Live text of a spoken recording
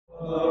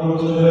Welcome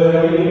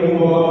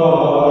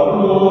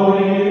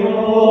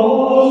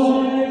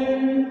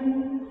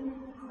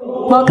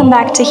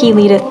back to He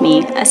Leadeth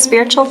Me, a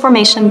spiritual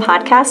formation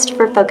podcast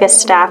for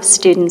FOCUS staff,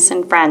 students,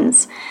 and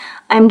friends.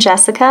 I'm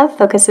Jessica,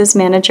 FOCUS's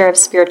Manager of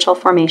Spiritual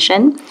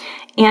Formation,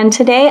 and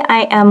today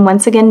I am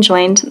once again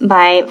joined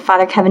by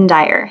Father Kevin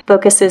Dyer,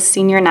 FOCUS's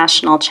Senior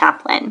National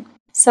Chaplain.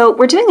 So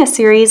we're doing a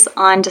series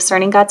on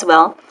discerning God's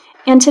will,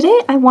 and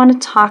today I want to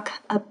talk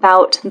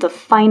about the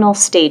final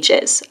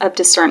stages of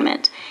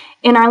discernment.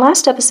 In our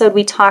last episode,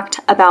 we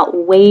talked about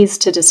ways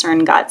to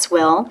discern God's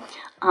will,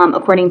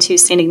 according to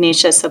St.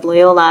 Ignatius of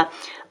Loyola.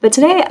 But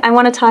today I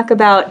want to talk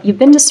about, you've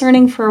been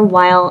discerning for a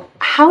while.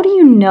 How do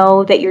you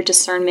know that your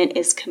discernment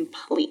is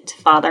complete,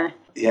 Father?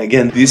 Yeah,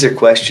 again, these are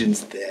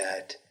questions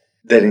that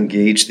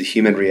engage the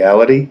human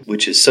reality,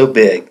 which is so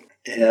big,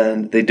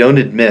 and they don't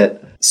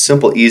admit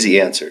simple, easy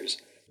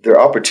answers. There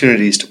are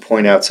opportunities to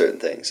point out certain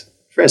things.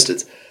 For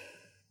instance,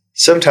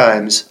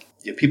 sometimes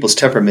people's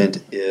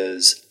temperament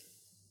is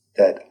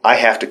that I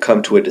have to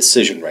come to a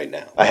decision right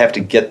now. I have to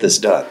get this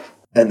done.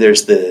 And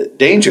there's the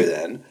danger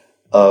then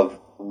of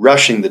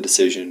rushing the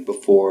decision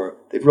before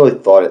they've really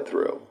thought it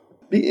through.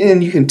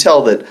 And you can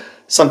tell that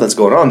something's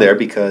going on there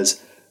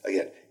because,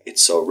 again,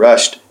 it's so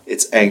rushed,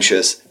 it's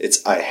anxious,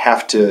 it's I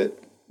have to,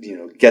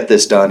 get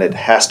this done, it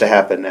has to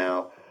happen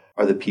now.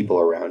 Are the people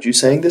around you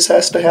saying this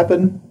has to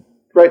happen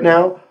right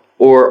now?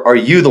 Or are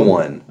you the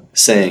one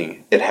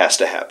saying it has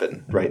to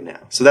happen right now?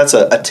 So that's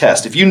a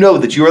test. If you know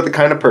that you are the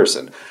kind of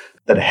person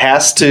that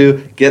has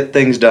to get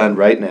things done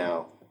right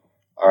now,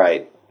 all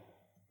right,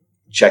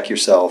 check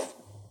yourself.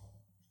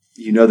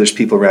 You know there's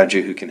people around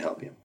you who can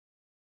help you.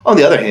 On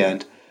the other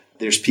hand,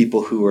 there's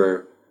people who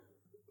are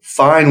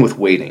fine with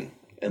waiting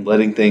and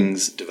letting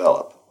things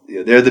develop.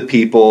 They're the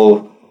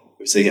people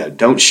who say,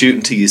 don't shoot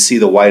until you see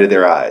the white of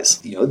their eyes.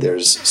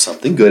 There's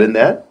something good in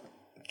that,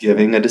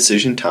 giving a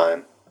decision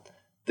time.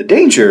 The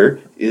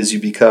danger is you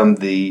become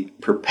the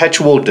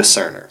perpetual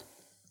discerner.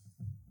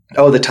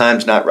 Oh, the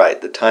time's not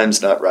right, the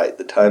time's not right,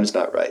 the time's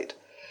not right.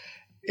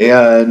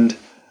 And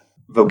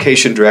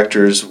vocation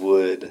directors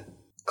would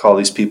call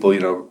these people,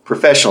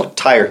 professional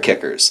tire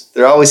kickers.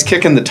 They're always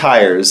kicking the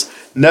tires,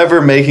 never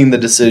making the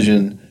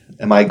decision,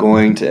 am I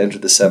going to enter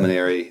the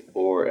seminary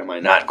or am I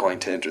not going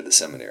to enter the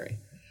seminary?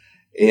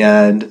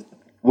 And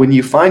when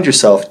you find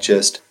yourself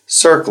just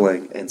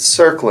circling and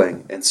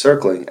circling and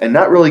circling and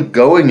not really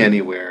going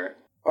anywhere,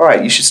 all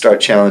right, you should start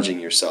challenging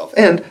yourself.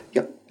 And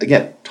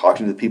again,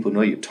 talking to the people who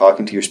know you,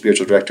 talking to your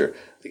spiritual director,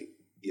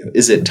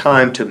 is it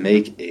time to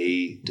make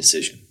a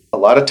decision? A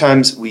lot of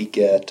times we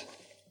get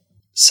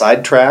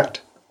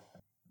sidetracked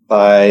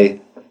by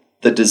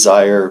the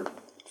desire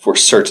for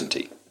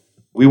certainty.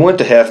 We want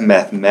to have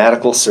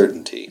mathematical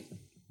certainty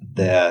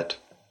that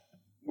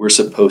we're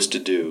supposed to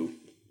do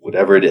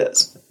whatever it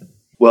is.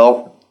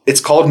 Well,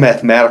 it's called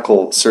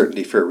mathematical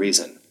certainty for a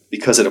reason,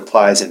 because it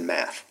applies in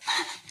math.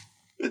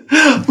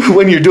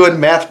 When you're doing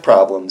math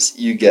problems,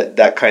 you get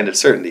that kind of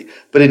certainty.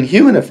 But in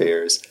human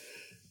affairs,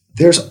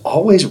 there's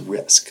always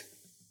risk.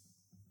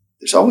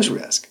 There's always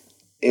risk.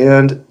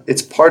 And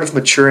it's part of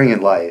maturing in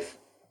life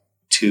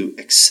to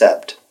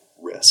accept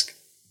risk.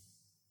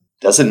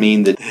 Doesn't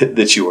mean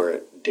that you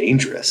are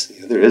dangerous.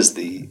 There is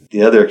the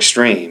other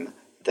extreme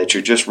that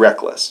you're just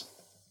reckless,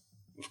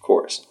 of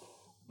course.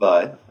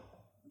 But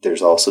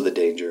there's also the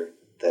danger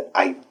that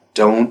I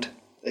don't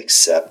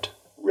accept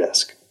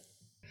risk.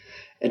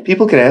 And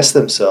people can ask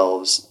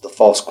themselves the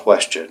false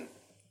question,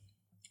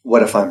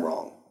 what if I'm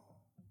wrong?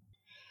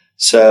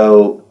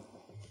 So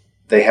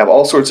they have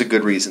all sorts of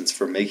good reasons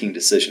for making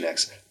decision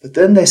X, but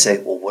then they say,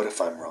 well, what if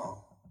I'm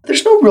wrong?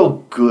 There's no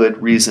real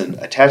good reason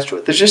attached to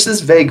it. There's just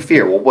this vague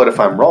fear, well, what if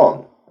I'm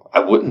wrong? I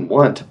wouldn't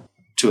want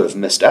to have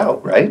missed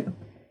out, right?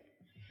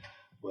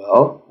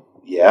 Well,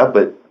 yeah,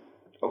 but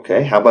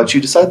okay, how about you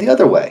decide the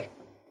other way?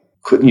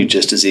 Couldn't you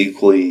just as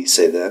equally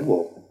say then,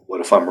 well, what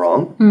if I'm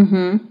wrong?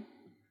 Mm-hmm.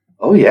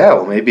 Oh, yeah,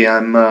 well, maybe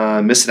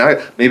I'm missing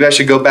out. Maybe I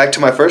should go back to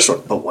my first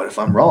one. But what if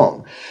I'm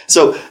wrong?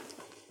 So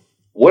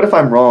what if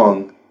I'm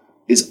wrong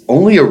is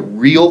only a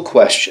real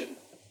question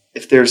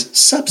if there's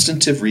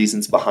substantive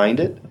reasons behind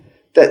it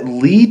that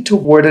lead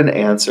toward an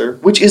answer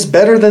which is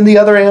better than the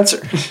other answer.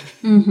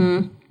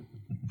 Mm-hmm.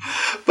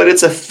 But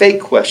it's a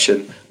fake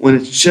question when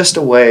it's just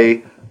a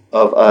way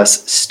of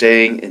us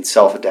staying in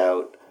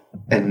self-doubt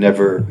and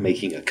never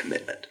making a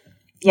commitment.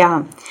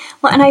 Yeah.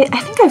 Well, and I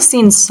think I've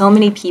seen so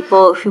many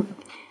people who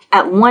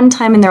at one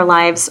time in their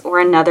lives or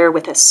another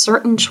with a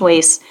certain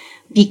choice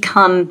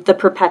become the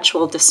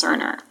perpetual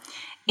discerner.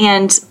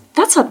 And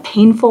that's a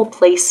painful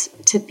place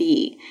to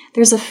be.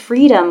 There's a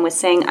freedom with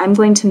saying, I'm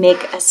going to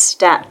make a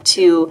step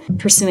to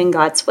pursuing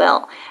God's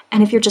will.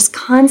 And if you're just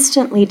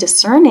constantly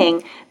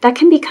discerning, that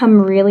can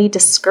become really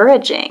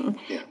discouraging.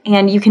 Yeah.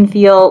 And you can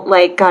feel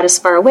like God is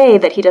far away,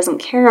 that he doesn't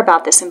care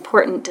about this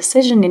important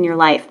decision in your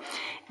life.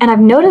 And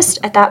I've noticed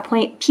at that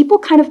point, people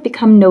kind of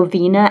become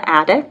novena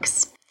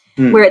addicts.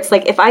 where it's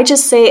like, if I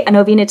just say a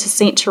novena to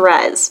St.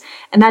 Therese,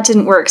 and that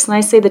didn't work, so then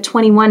I say the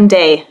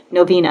 21-day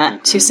novena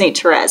to St.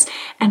 Therese,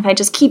 and if I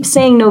just keep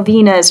saying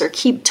novenas or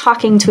keep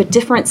talking to a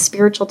different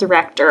spiritual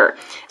director,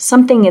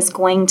 something is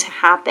going to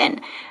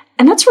happen.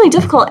 And that's really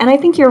difficult, and I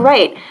think you're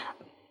right.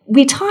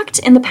 We talked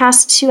in the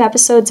past 2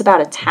 episodes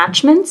about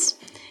attachments,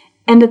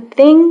 and the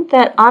thing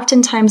that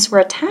oftentimes we're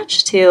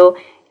attached to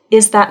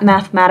is that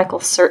mathematical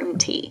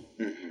certainty.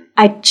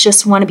 I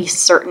just want to be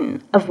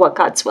certain of what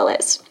God's will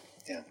is.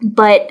 Yeah.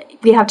 But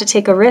we have to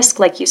take a risk,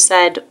 like you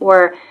said,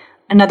 or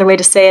another way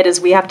to say it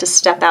is we have to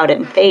step out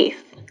in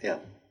faith. Yeah.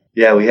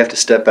 Yeah, we have to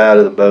step out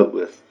of the boat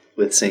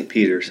with St.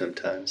 Peter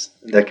sometimes.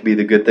 And that can be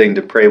the good thing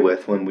to pray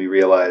with when we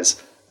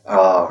realize,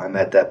 I'm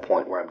at that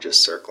point where I'm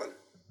just circling.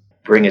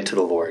 Bring it to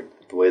the Lord,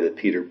 the way that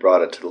Peter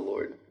brought it to the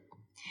Lord.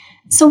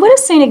 So what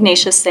does St.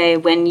 Ignatius say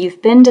when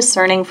you've been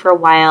discerning for a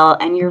while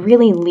and you're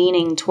really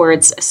leaning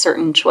towards a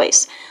certain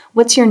choice?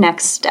 What's your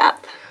next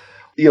step?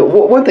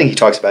 One thing he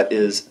talks about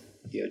is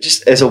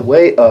just as a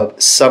way of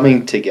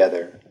summing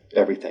together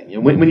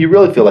everything. When you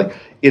really feel like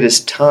it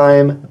is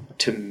time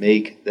to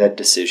make that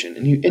decision,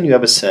 and you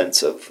have a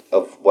sense of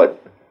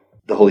what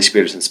the Holy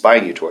Spirit is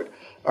inspiring you toward.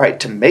 All right,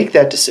 to make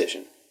that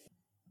decision,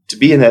 to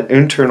be in that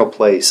internal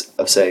place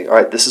of saying, all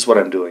right, this is what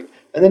I'm doing,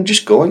 and then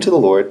just going to the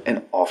Lord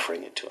and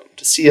offering it to Him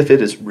to see if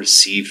it is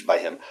received by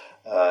Him.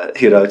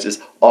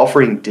 Just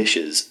offering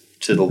dishes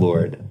to the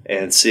Lord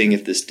and seeing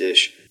if this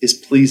dish is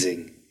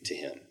pleasing to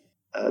Him.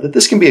 That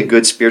this can be a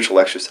good spiritual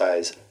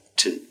exercise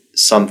to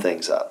sum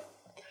things up.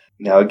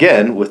 Now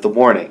again, with the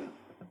warning,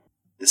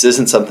 this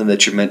isn't something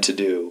that you're meant to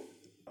do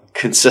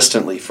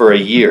consistently for a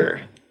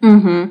year.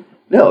 Mm-hmm.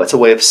 No, it's a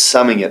way of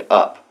summing it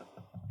up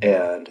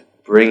and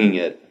bringing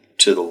it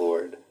to the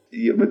Lord.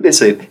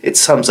 Basically, it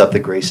sums up the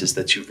graces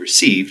that you've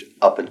received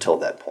up until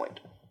that point.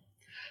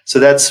 So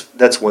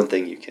that's one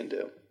thing you can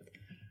do.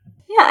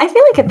 Yeah, I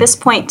feel like at this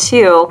point,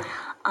 too,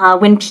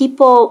 when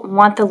people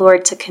want the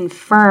Lord to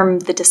confirm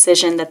the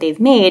decision that they've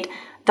made,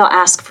 they'll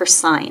ask for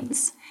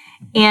signs.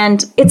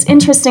 And it's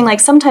interesting,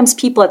 like sometimes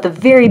people at the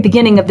very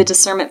beginning of the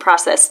discernment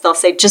process, they'll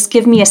say, just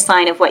give me a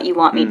sign of what you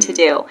want me to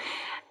do.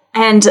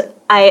 And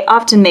I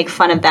often make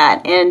fun of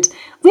that. And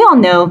we all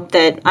know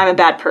that I'm a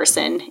bad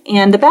person.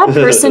 And the bad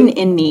person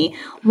in me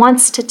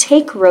wants to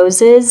take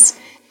roses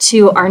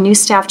to our new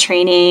staff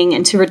training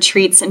and to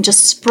retreats and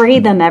just spray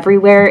them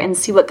everywhere and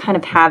see what kind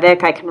of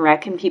havoc I can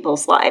wreak in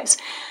people's lives.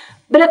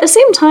 But at the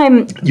same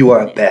time... You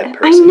are a bad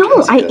person. I know,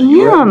 Jessica. I am.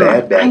 You are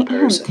a bad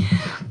person.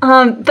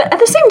 But at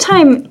the same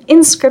time,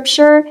 in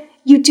Scripture,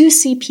 you do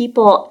see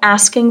people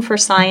asking for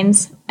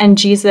signs, and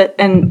Jesus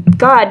and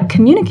God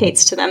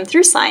communicates to them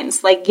through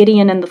signs, like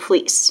Gideon and the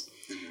fleece.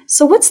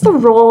 So what's the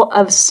role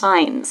of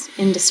signs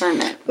in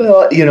discernment?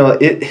 Well,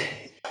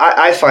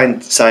 I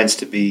find signs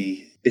to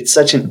be... It's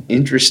such an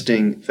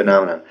interesting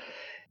phenomenon.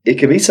 It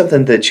can be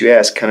something that you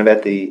ask kind of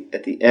at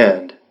the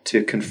end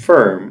to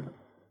confirm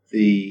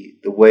the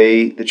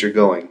way that you're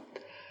going.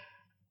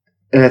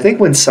 And I think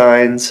when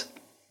signs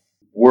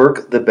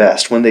work the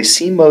best, when they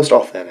seem most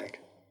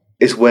authentic,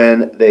 is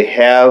when they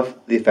have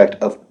the effect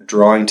of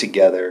drawing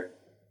together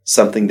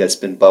something that's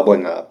been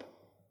bubbling up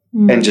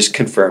and just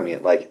confirming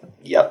it, like,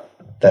 yep,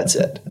 that's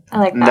it. I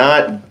like that.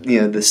 Not,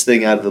 this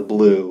thing out of the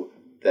blue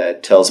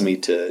that tells me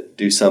to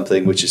do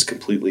something which is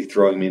completely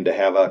throwing me into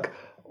havoc,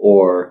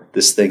 or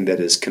this thing that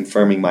is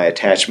confirming my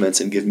attachments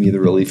and giving me the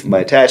relief of my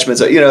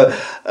attachments.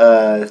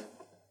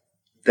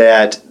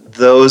 That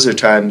those are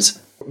times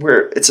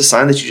where it's a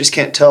sign that you just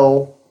can't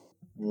tell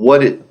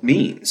what it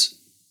means.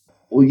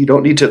 Well, you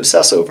don't need to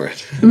obsess over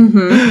it.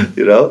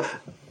 Mm-hmm.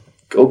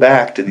 Go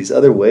back to these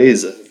other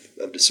ways of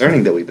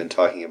discerning that we've been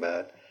talking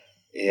about,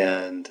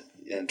 and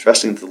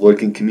trusting that the Lord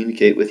can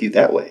communicate with you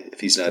that way if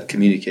He's not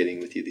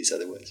communicating with you these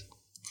other ways.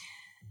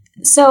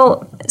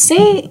 So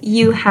say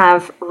you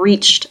have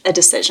reached a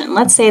decision.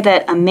 Let's say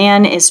that a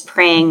man is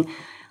praying,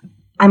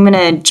 I'm going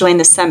to join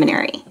the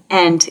seminary,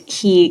 and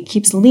he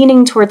keeps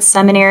leaning towards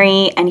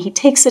seminary, and he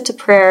takes it to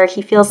prayer.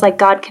 He feels like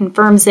God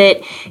confirms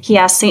it. He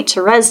asks St.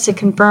 Therese to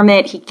confirm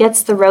it. He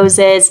gets the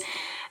roses,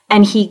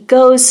 and he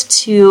goes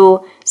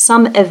to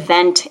some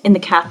event in the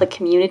Catholic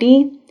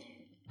community,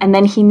 and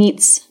then he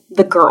meets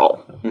the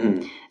girl.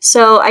 Mm-hmm.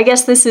 So I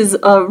guess this is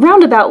a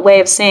roundabout way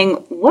of saying,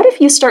 what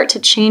if you start to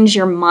change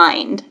your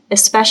mind,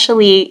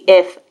 especially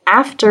if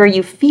after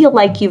you feel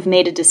like you've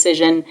made a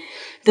decision,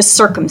 the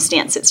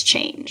circumstances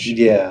change?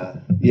 Yeah.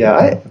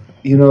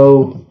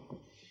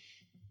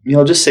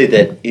 I'll just say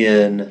that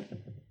in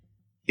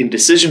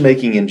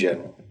decision-making in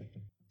general,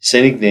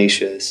 St.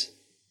 Ignatius,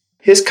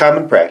 his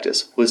common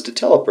practice was to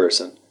tell a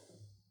person,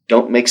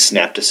 don't make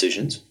snap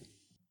decisions.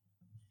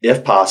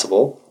 If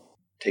possible,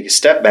 take a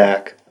step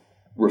back,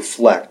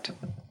 reflect,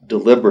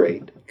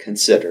 deliberate,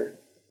 consider,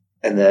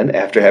 and then,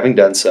 after having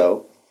done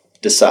so,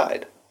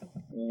 decide.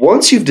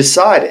 Once you've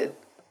decided,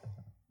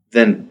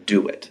 then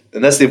do it.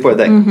 And that's the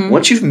important thing. Mm-hmm.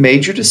 Once you've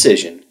made your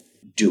decision,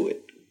 do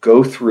it.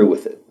 Go through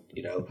with it,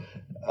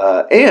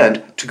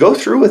 and to go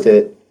through with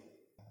it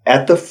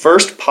at the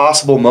first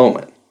possible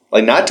moment.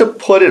 Like, not to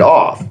put it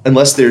off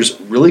unless there's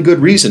really good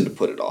reason to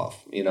put it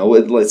off.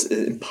 It's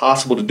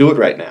impossible to do it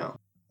right now.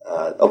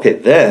 Okay,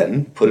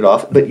 then put it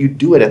off, but you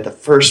do it at the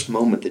first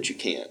moment that you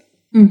can.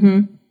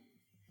 Mm-hmm.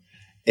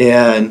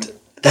 And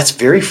that's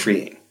very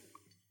freeing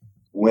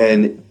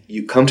when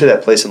you come to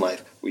that place in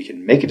life where you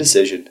can make a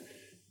decision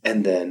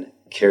and then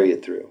carry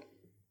it through.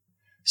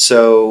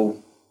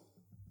 So,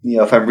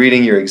 if I'm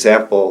reading your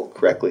example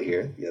correctly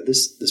here,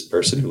 this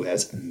person who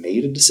has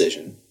made a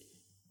decision,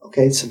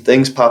 okay, some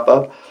things pop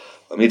up.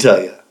 Let me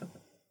tell you,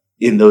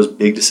 in those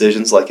big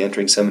decisions like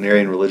entering seminary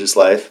and religious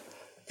life,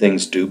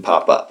 things do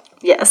pop up.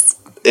 Yes.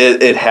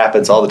 It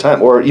happens all the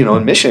time. Or,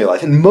 in missionary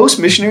life. And most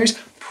missionaries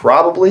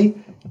probably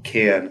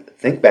can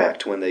think back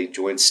to when they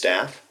joined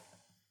staff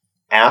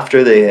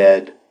after they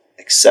had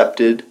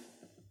accepted,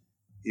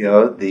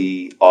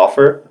 the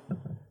offer.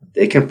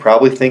 They can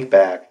probably think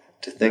back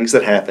to things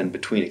that happened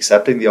between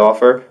accepting the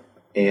offer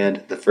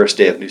and the first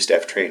day of new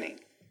staff training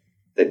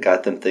that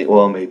got them think,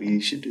 well, maybe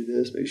you should do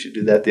this, maybe you should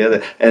do that, the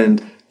other,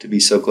 and to be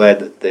so glad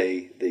that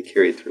they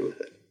carried through with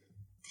it.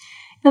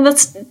 Now,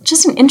 that's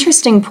just an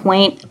interesting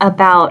point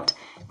about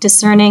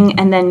discerning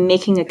and then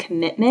making a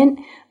commitment,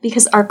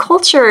 because our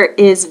culture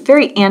is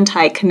very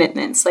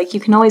anti-commitments. Like, you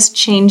can always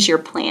change your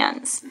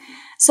plans.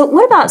 So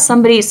what about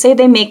somebody, say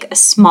they make a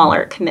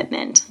smaller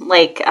commitment,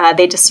 like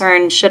they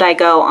discern, should I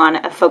go on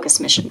a FOCUS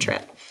mission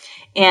trip?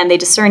 And they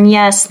discern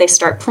yes, they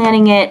start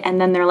planning it,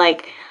 and then they're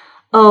like,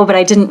 oh, but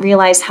I didn't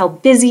realize how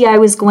busy I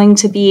was going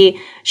to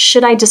be.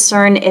 Should I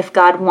discern if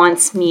God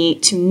wants me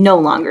to no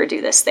longer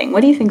do this thing?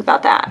 What do you think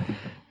about that?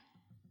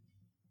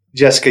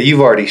 Jessica,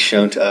 you've already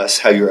shown to us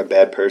how you're a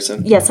bad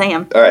person. Yes, I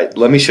am. All right,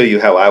 let me show you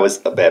how I was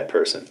a bad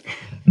person.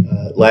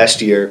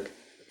 Last year,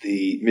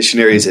 the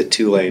missionaries at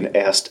Tulane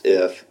asked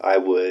if I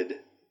would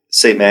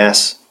say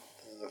Mass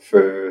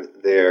for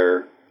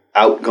their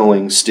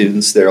outgoing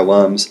students, their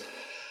alums.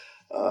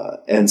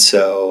 And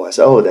so I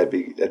said, oh, that'd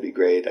be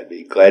great. I'd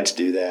be glad to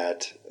do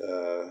that.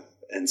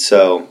 And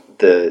so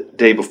the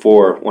day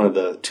before, one of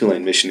the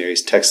Tulane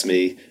missionaries texted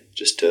me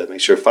just to make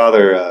sure,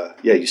 Father,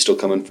 you still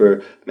coming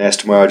for Mass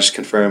tomorrow, just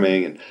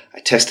confirming. And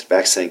I texted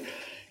back saying,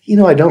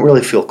 I don't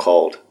really feel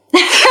called.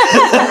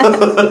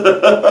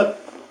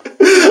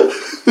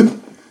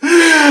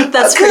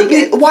 That's pretty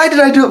good. Why did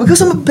I do it?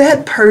 Because I'm a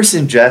bad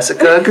person,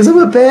 Jessica. Because I'm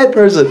a bad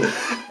person.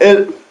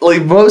 And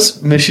like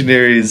most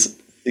missionaries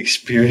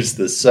experience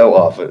this so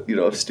often,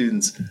 of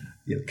students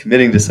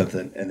committing to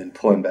something and then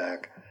pulling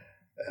back.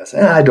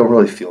 Saying, I don't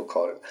really feel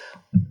called.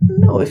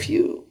 No, if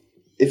you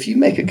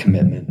make a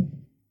commitment,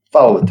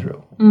 follow it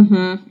through.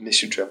 Mm-hmm.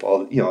 Mission trip,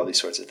 all these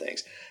sorts of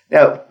things.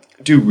 Now,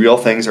 do real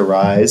things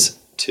arise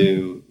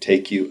to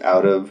take you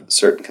out of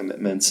certain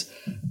commitments?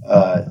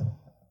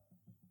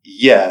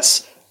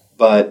 Yes,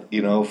 but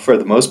for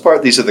the most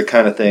part, these are the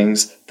kind of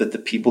things that the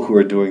people who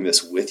are doing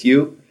this with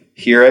you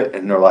hear it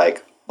and they're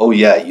like, oh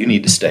yeah, you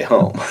need to stay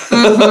home.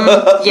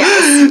 Mm-hmm.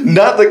 Yes.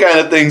 Not the kind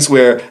of things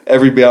where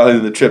everybody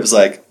on the trip is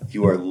like,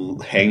 you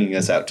are hanging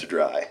us out to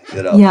dry.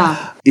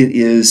 Yeah. It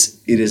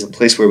is a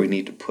place where we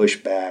need to push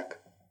back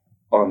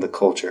on the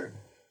culture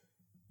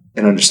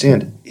and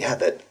understand,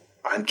 that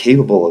I'm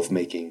capable of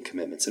making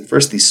commitments. And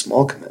first, these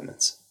small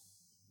commitments,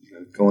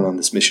 going on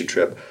this mission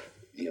trip,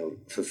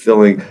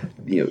 fulfilling,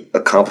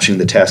 accomplishing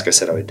the task I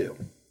said I would do.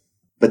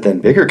 But then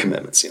bigger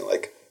commitments,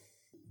 like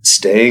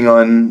staying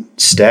on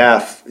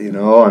staff,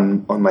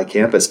 on my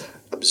campus,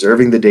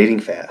 observing the dating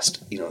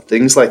fast,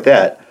 things like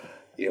that,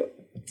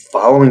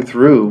 following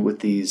through with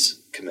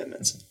these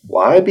commitments.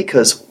 Why?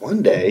 Because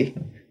one day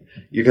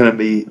you're going to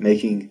be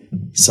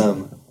making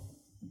some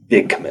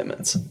big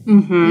commitments.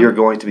 Mm-hmm. You're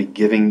going to be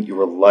giving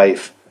your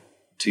life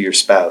to your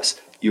spouse.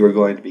 You are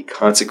going to be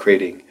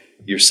consecrating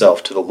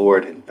yourself to the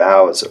Lord in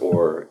vows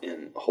or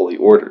in holy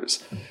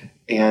orders.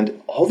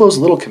 And all those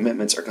little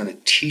commitments are going to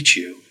teach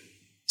you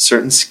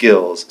certain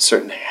skills,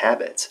 certain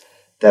habits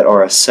that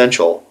are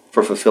essential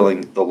for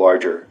fulfilling the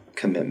larger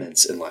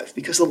commitments in life.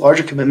 Because the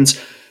larger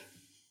commitments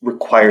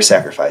require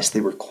sacrifice.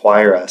 They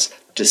require us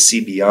to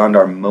see beyond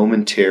our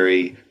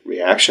momentary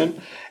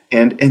reaction.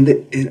 And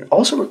it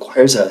also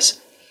requires us,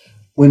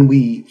 when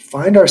we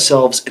find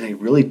ourselves in a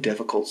really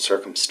difficult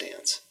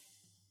circumstance,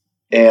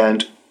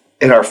 and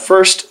our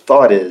first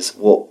thought is,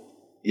 well,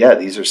 yeah,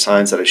 these are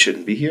signs that I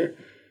shouldn't be here,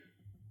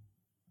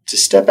 to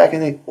step back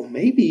and think, well,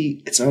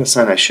 maybe it's not a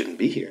sign I shouldn't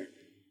be here.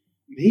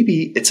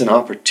 Maybe it's an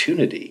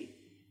opportunity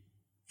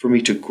for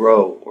me to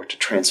grow or to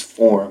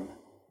transform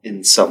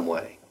in some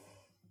way.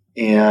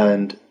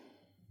 And,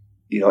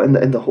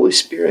 and the Holy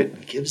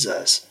Spirit gives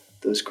us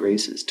those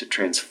graces to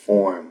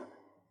transform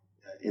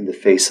in the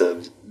face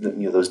of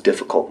those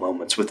difficult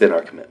moments within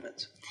our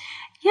commitments.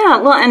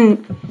 Yeah, well,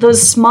 and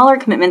those smaller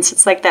commitments,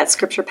 it's like that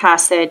scripture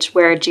passage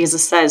where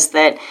Jesus says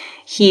that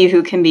he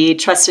who can be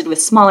trusted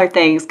with smaller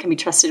things can be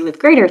trusted with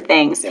greater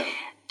things. Yeah.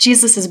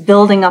 Jesus is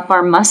building up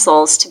our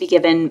muscles to be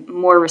given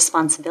more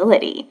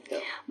responsibility. Yeah.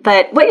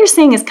 But what you're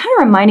saying is kind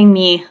of reminding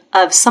me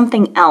of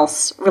something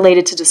else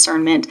related to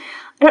discernment.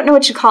 I don't know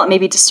what you call it,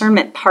 maybe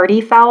discernment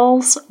party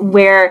fouls,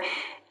 where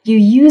you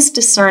use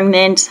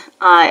discernment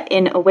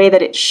in a way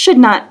that it should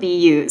not be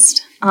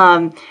used.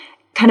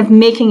 kind of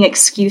making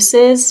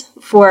excuses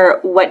for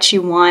what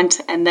you want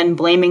and then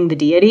blaming the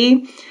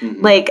deity.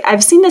 Mm-hmm. Like,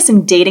 I've seen this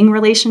in dating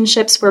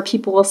relationships where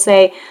people will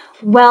say,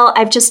 well,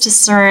 I've just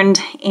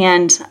discerned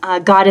and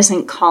God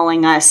isn't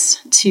calling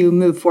us to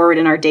move forward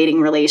in our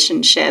dating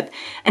relationship.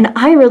 And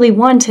I really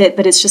want it,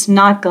 but it's just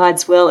not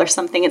God's will or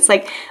something. It's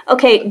like,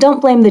 okay,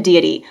 don't blame the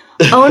deity.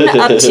 Own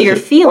up to your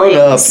feelings.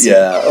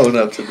 Own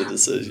up to the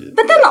decision.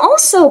 But then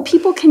also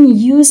people can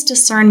use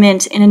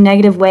discernment in a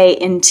negative way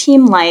in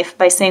team life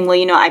by saying,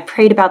 well, I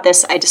prayed about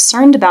this, I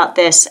discerned about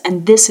this,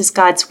 and this is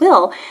God's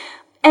will.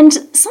 And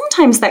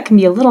sometimes that can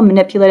be a little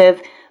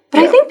manipulative,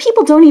 but I think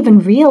people don't even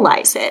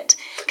realize it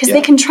because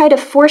they can try to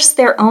force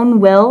their own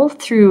will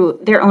through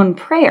their own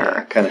prayer.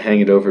 Yeah, kind of hang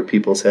it over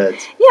people's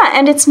heads. Yeah,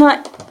 and it's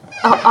not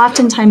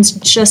oftentimes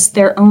just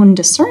their own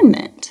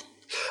discernment.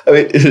 I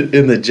mean,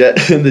 in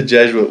the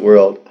Jesuit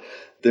world,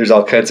 there's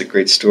all kinds of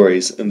great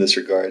stories in this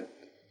regard.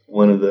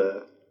 One of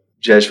the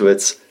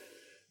Jesuits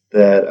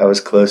that I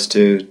was close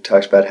to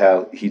talks about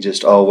how he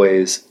just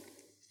always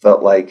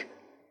felt like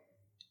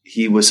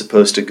he was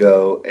supposed to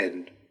go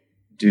and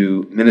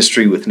do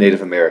ministry with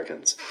Native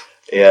Americans.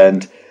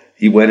 And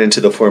he went into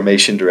the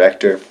formation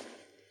director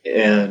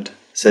and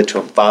said to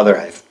him, Father,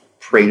 I've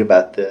prayed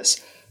about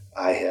this.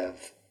 I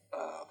have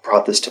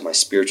brought this to my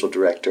spiritual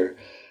director.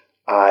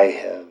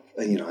 I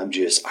am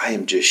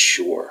just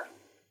sure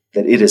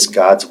that it is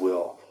God's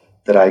will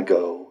that I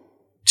go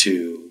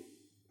to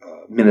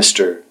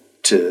minister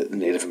to the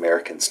Native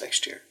Americans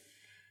next year.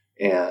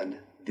 And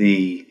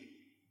the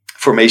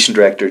formation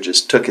director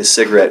just took his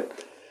cigarette,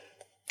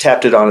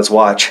 tapped it on his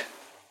watch,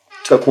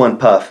 took one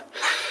puff.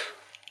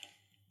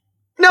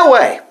 No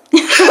way!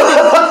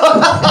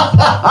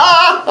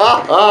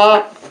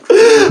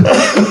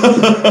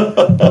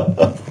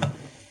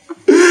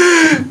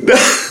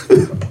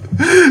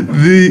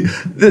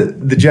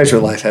 The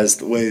Jesuit life has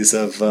the ways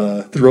of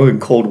throwing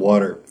cold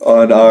water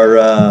on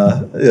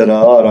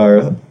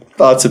our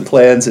thoughts and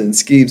plans and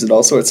schemes in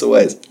all sorts of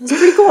ways. It was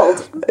pretty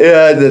cold.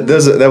 Yeah,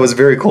 that was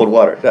very cold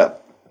water. Now,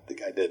 the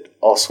guy did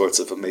all sorts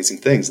of amazing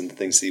things and the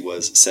things he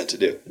was sent to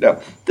do.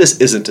 Now,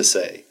 this isn't to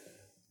say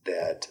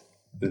that,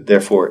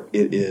 therefore,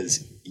 it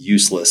is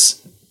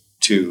useless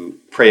to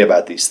pray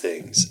about these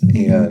things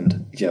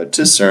and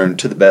discern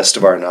to the best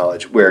of our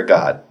knowledge where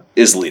God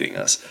is leading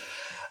us.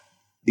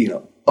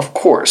 Of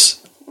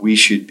course, we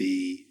should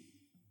be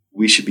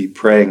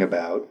praying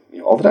about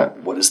all the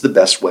time, what is the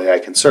best way I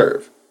can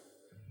serve?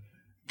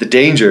 The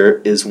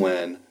danger is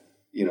when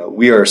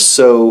we are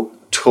so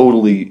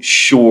totally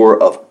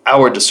sure of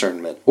our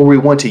discernment, or we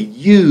want to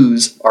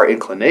use our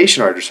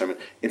inclination, our discernment,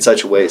 in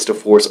such a way as to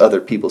force other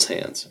people's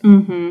hands.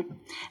 Mm-hmm.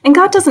 And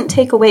God doesn't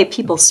take away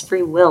people's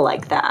free will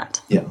like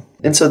that. Yeah.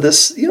 And so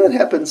this, it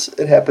happens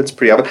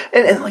pretty often.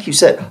 And like you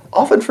said,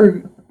 often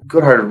for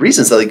good-hearted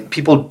reasons. Like,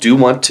 people do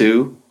want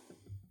to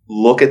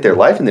look at their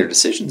life and their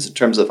decisions in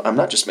terms of, I'm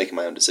not just making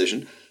my own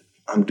decision,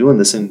 I'm doing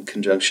this in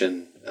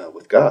conjunction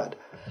with God.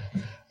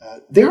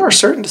 There are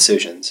certain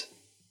decisions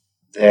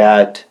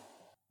that,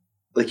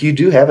 like, you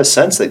do have a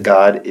sense that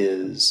God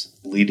is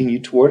leading you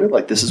toward it,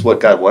 like this is what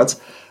God wants.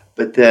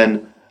 But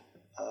then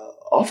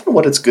often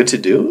what it's good to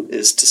do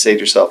is to say to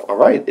yourself, all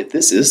right, if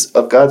this is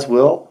of God's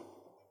will,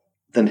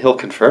 then He'll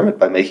confirm it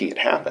by making it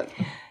happen.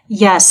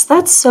 Yes,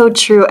 that's so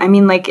true. I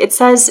mean, like it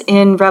says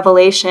in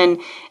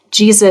Revelation,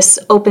 Jesus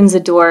opens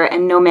a door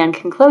and no man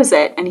can close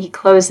it, and He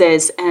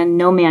closes and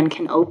no man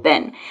can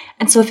open.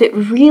 And so if it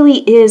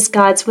really is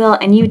God's will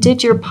and you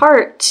did your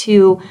part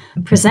to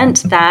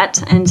present that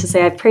and to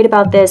say, I've prayed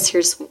about this,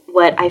 here's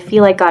what I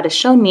feel like God has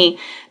shown me,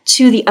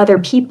 to the other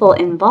people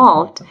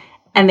involved,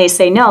 and they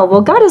say no,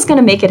 well, God is going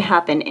to make it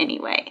happen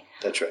anyway.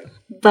 That's right.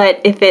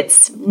 But if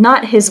it's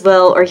not His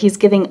will or He's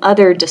giving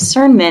other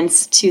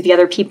discernments to the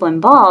other people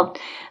involved,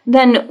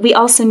 then we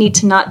also need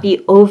to not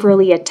be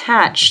overly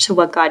attached to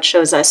what God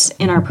shows us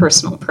in our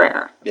personal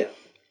prayer. Yeah.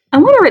 I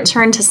want to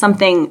return to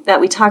something that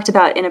we talked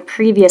about in a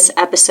previous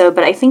episode,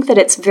 but I think that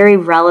it's very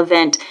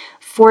relevant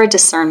for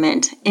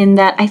discernment in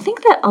that I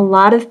think that a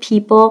lot of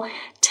people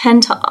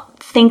tend to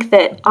think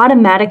that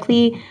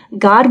automatically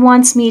God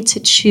wants me to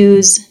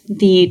choose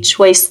the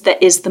choice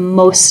that is the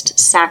most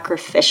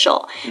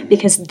sacrificial,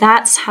 because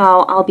that's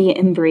how I'll be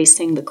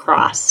embracing the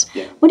cross.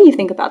 Yeah. What do you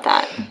think about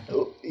that?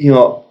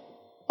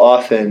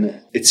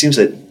 Often it seems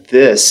that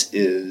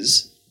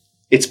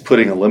it's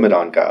putting a limit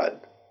on God.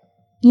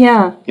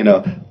 Yeah.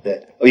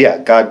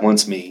 God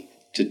wants me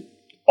to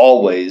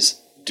always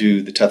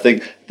do the tough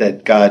thing,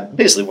 that God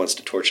basically wants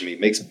to torture me,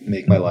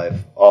 make my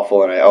life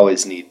awful, and I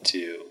always need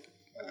to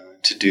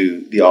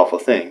do the awful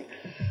thing.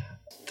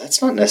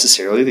 That's not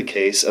necessarily the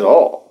case at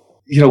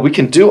all. We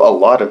can do a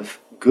lot of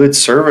good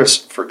service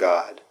for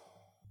God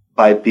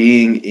by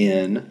being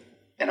in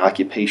an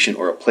occupation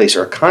or a place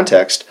or a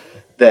context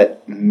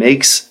that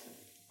makes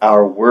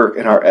our work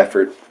and our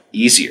effort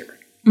easier.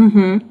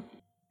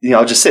 Mm-hmm.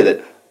 I'll just say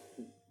that,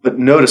 but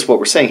notice what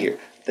we're saying here,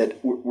 that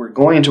we're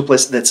going into a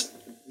place that's,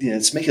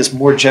 it's making us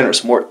more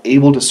generous, more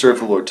able to serve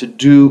the Lord, to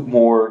do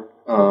more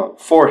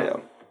for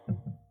Him.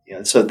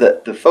 So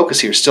the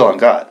focus here is still on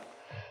God.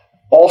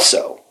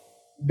 Also,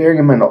 bearing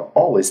in mind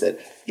always that,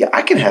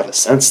 I can have a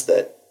sense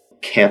that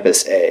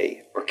campus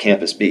A or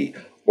campus B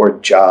or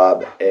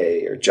job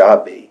A or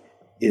job B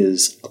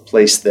is a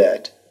place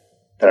that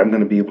I'm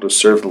going to be able to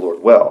serve the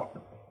Lord well.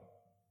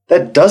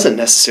 That doesn't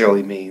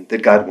necessarily mean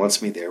that God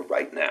wants me there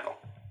right now.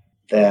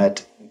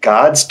 That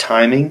God's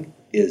timing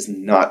is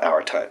not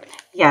our timing.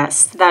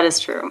 Yes, that is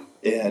true.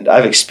 And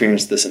I've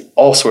experienced this in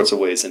all sorts of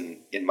ways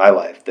in my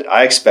life, that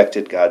I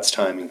expected God's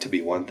timing to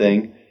be one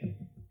thing,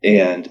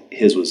 and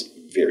his was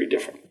very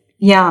different.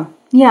 Yeah.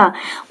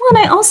 Well, and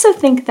I also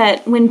think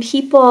that when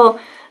people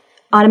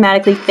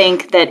automatically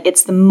think that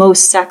it's the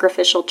most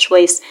sacrificial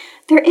choice,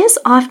 there is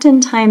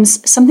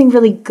oftentimes something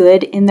really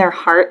good in their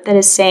heart that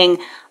is saying,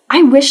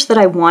 I wish that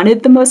I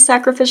wanted the most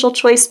sacrificial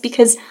choice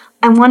because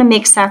I want to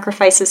make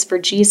sacrifices for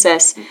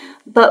Jesus,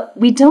 but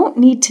we don't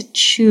need to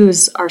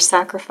choose our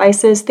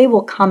sacrifices. They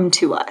will come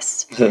to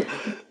us.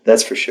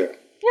 That's for sure.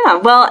 Yeah,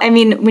 well, I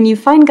mean, when you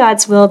find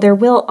God's will, there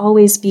will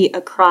always be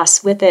a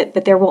cross with it,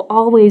 but there will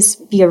always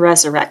be a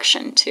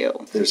resurrection too.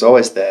 There's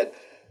always that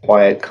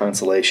quiet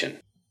consolation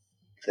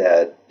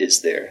that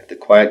is there. The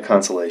quiet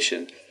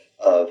consolation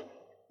of,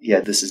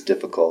 this is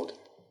difficult,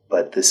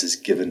 but this is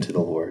given to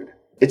the Lord.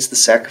 It's the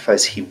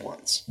sacrifice he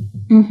wants.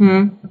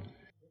 Mm-hmm.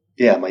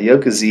 Yeah, my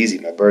yoke is easy,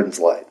 my burden's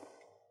light.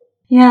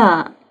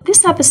 Yeah,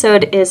 this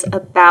episode is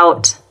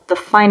about the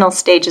final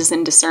stages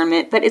in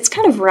discernment, but it's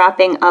kind of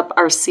wrapping up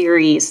our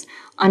series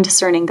on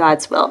discerning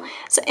God's will.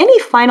 So any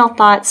final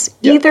thoughts,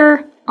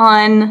 either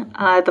on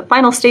the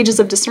final stages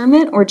of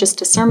discernment or just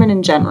discernment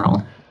in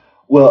general?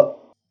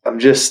 Well, I'm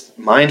just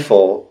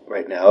mindful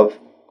right now of,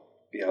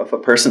 if a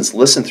person's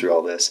listened through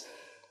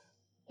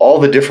all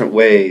the different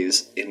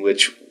ways in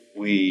which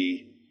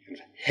we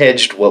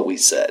hedged what we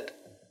said.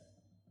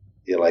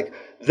 Like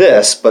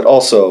this, but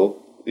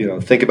also,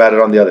 think about it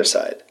on the other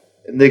side.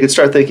 And they could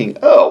start thinking,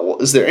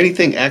 is there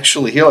anything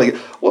actually here? Like,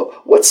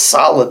 what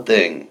solid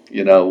thing,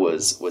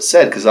 was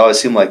said? Because it always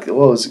seemed like, it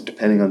was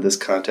depending on this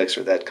context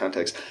or that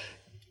context.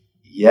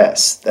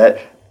 Yes, that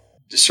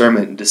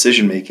discernment and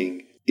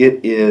decision-making,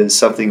 it is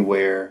something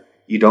where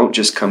you don't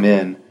just come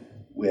in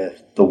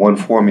with the one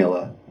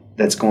formula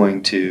that's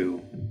going to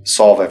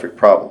solve every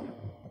problem,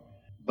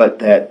 but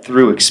that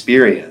through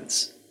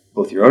experience,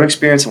 both your own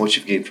experience and what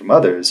you've gained from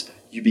others,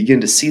 you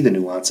begin to see the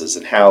nuances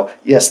and how,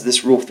 yes,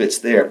 this rule fits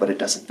there, but it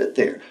doesn't fit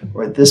there.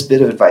 Or this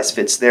bit of advice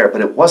fits there,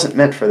 but it wasn't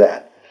meant for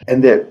that.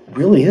 And that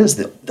really is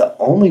the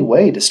only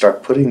way to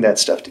start putting that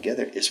stuff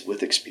together is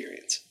with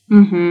experience.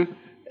 Mm-hmm.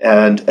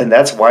 And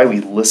that's why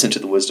we listen to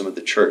the wisdom of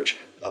the church,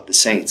 of the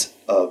saints,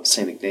 of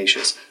St.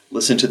 Ignatius.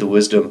 Listen to the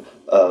wisdom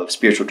of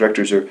spiritual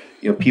directors or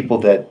people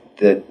that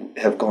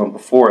have gone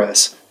before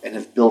us and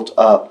have built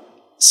up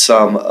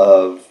some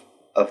of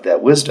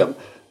that wisdom,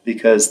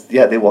 because,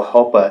 they will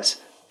help us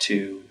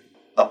to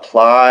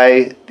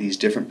apply these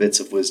different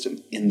bits of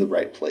wisdom in the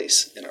right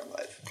place in our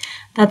life.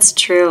 That's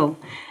true.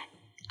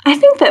 I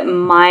think that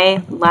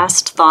my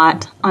last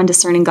thought on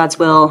discerning God's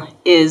will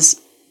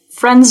is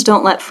friends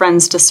don't let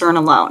friends discern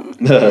alone.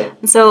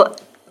 So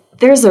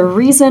there's a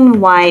reason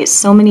why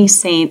so many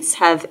saints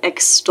have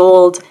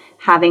extolled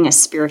having a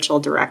spiritual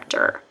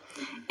director.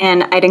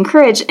 And I'd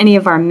encourage any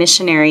of our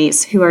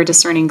missionaries who are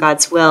discerning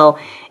God's will,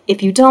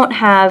 if you don't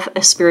have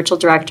a spiritual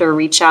director,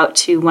 reach out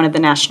to one of the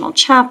national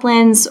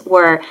chaplains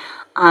or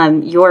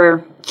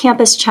your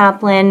campus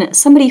chaplain,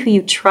 somebody who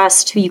you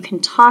trust, who you can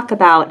talk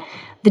about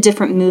the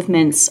different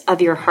movements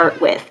of your heart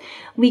with.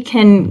 We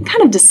can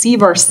kind of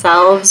deceive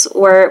ourselves,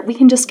 or we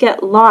can just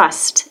get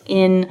lost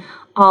in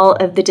all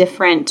of the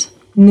different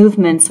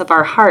movements of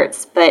our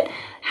hearts. But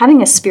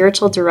having a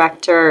spiritual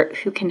director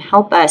who can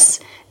help us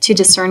to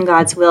discern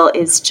God's will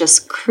is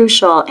just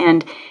crucial,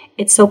 and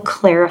it's so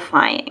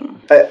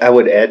clarifying. I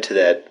would add to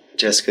that,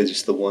 Jessica,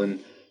 just the one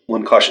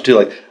caution too.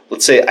 Like,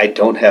 let's say I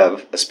don't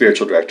have a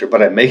spiritual director,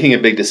 but I'm making a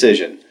big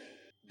decision.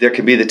 There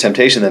can be the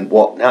temptation then,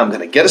 now I'm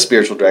going to get a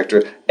spiritual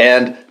director,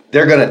 and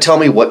they're going to tell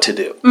me what to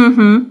do.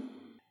 Mm-hmm.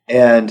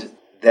 And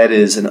that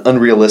is an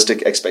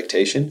unrealistic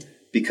expectation,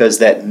 because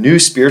that new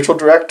spiritual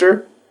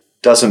director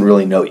doesn't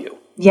really know you.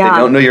 Yeah. They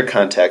don't know your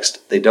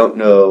context. They don't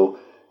know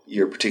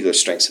your particular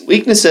strengths and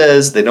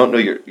weaknesses. They don't know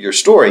your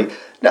story.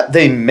 Now,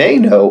 they may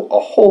know a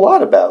whole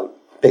lot about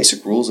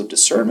basic rules of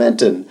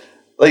discernment, and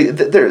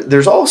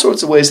there's all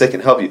sorts of ways they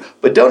can help you.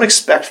 But don't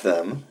expect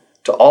them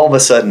to all of a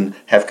sudden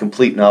have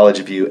complete knowledge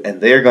of you, and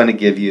they're going to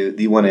give you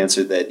the one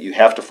answer that you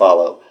have to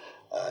follow.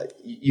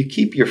 You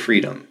keep your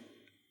freedom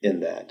in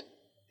that,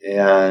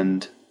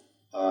 and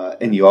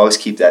you always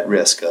keep that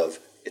risk of,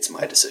 it's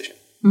my decision.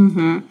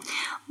 Mm-hmm.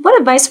 What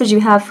advice would you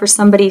have for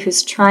somebody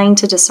who's trying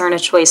to discern a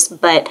choice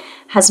but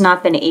has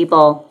not been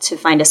able to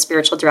find a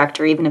spiritual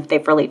director, even if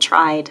they've really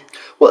tried?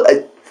 Well,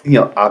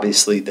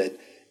 obviously that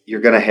you're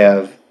going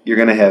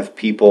to have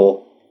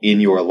people in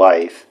your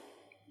life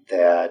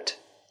that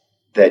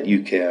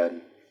you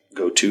can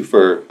go to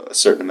for a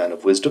certain amount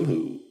of wisdom,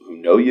 who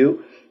know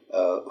you,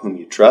 whom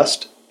you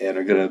trust, and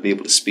are going to be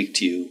able to speak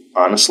to you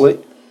honestly.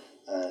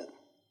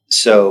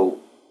 So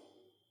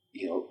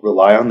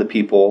rely on the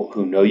people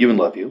who know you and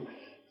love you.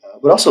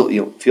 But also,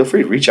 feel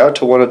free to reach out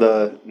to one of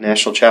the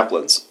national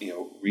chaplains.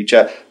 Reach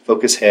out.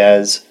 FOCUS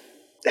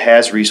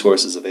has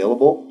resources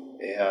available,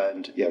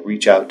 and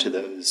reach out to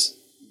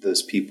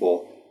those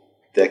people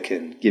that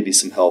can give you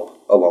some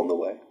help along the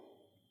way.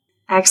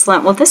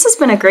 Excellent. Well, this has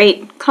been a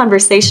great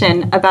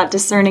conversation about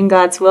discerning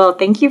God's will.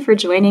 Thank you for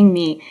joining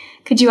me.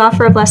 Could you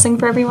offer a blessing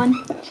for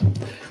everyone?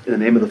 In the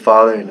name of the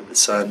Father, and of the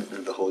Son, and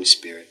of the Holy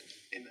Spirit.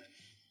 Amen.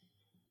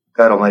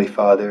 God, Almighty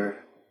Father,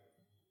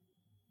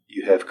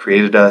 you have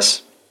created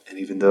us, and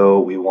even though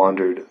we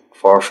wandered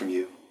far from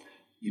you,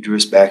 you drew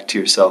us back to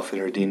yourself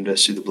and redeemed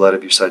us through the blood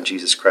of your Son,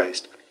 Jesus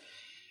Christ.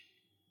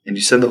 And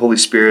you send the Holy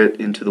Spirit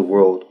into the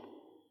world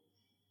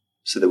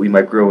so that we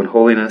might grow in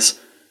holiness,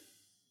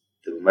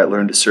 that we might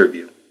learn to serve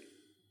you.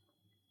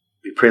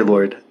 We pray,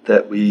 Lord,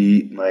 that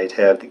we might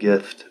have the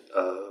gift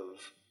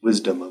of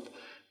wisdom, of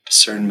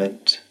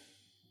discernment,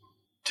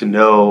 to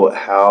know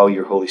how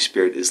your Holy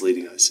Spirit is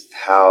leading us,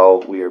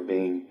 how we are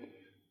being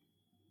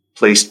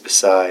placed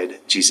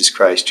beside Jesus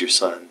Christ, your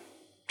Son,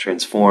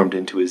 transformed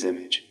into his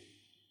image.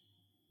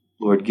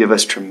 Lord, give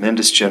us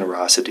tremendous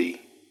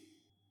generosity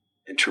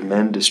and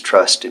tremendous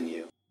trust in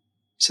you,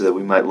 so that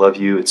we might love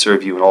you and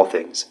serve you in all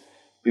things.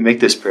 We make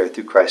this prayer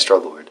through Christ our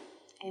Lord.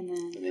 Amen.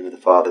 In the name of the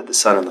Father, the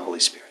Son, and the Holy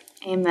Spirit.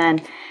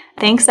 Amen.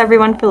 Thanks,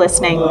 everyone, for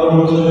listening.